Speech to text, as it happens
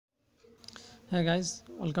Hey guys,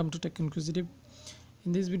 welcome to Tech Inquisitive.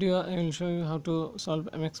 In this video I will show you how to solve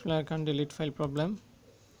MX Player can delete file problem.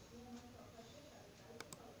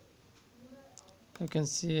 You can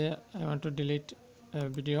see I want to delete a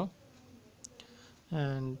video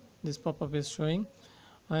and this pop-up is showing,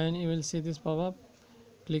 and you will see this pop-up.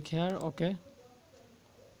 Click here, OK.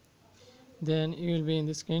 Then you will be in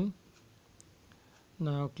the screen.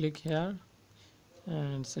 Now click here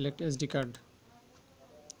and select SD card.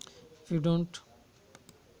 If you don't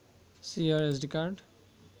see your SD card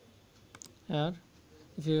here,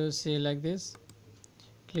 if you see like this,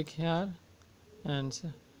 click here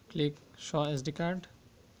and click show SD card.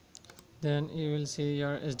 Then you will see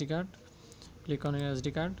your SD card. Click on your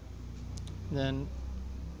SD card, then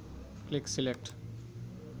click select.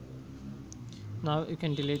 Now you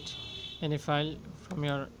can delete any file from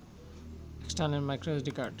your external micro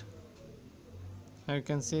SD card. Now you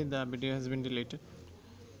can see the video has been deleted.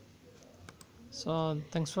 So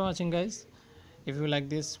thanks for watching guys. If you like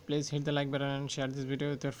this, please hit the like button and share this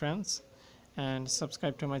video with your friends, and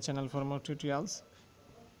subscribe to my channel for more tutorials.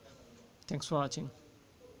 Thanks for watching.